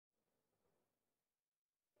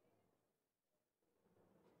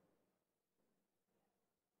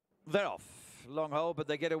They're off. Long hole, but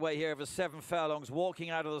they get away here over 7 furlongs. Walking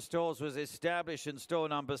out of the stalls was established in stall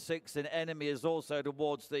number 6, and Enemy is also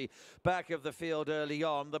towards the back of the field early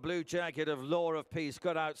on. The blue jacket of Law of Peace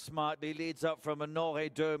got out smartly, leads up from Honore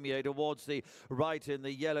Daumier towards the right in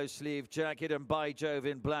the yellow sleeve jacket, and By Jove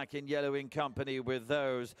in black and yellow in company with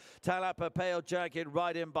those. Talap, a pale jacket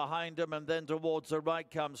right in behind them, and then towards the right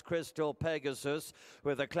comes Crystal Pegasus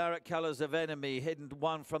with the claret colours of Enemy, hidden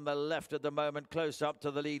one from the left at the moment, close up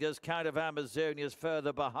to the leaders. Count of Amazonia's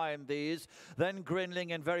further behind these. Then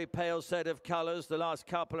Grinling in very pale set of colours. The last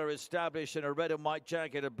couple are established in a red and white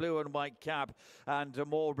jacket, a blue and white cap, and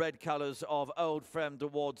more red colours of Old Friend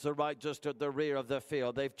towards the right, just at the rear of the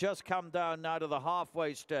field. They've just come down now to the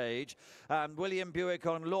halfway stage, and William Buick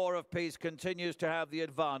on Law of Peace continues to have the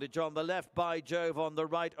advantage. On the left, By Jove. On the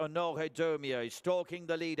right, Honore Daumier. Stalking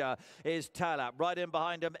the leader is Talap. Right in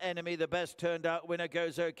behind him, Enemy, the best turned out winner,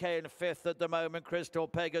 goes okay in 5th at the moment. Crystal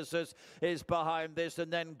Pegasus is behind this,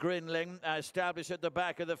 and then Grinling established at the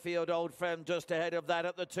back of the field. Old Friend just ahead of that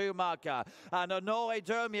at the 2 marker. And Honore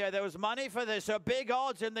Daumier, there was money for this. So big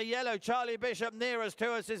odds in the yellow. Charlie Bishop nearest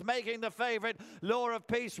to us is making the favourite. Law of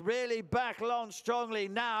Peace really back on strongly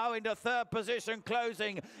now. Into 3rd position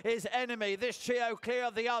closing is Enemy. This trio clear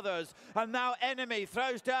of the others. And now Enemy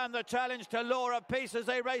throws down the challenge to Law of Peace as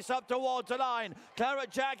they race up towards the line. Claret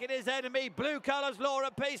jacket is Enemy. Blue colours Law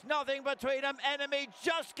of Peace. Nothing between them. Enemy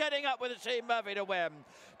just getting up with Oisin Murphy to win.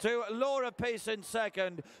 To Law of Peace in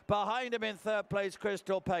 2nd. Behind him in 3rd place,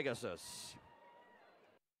 Crystal Pegasus.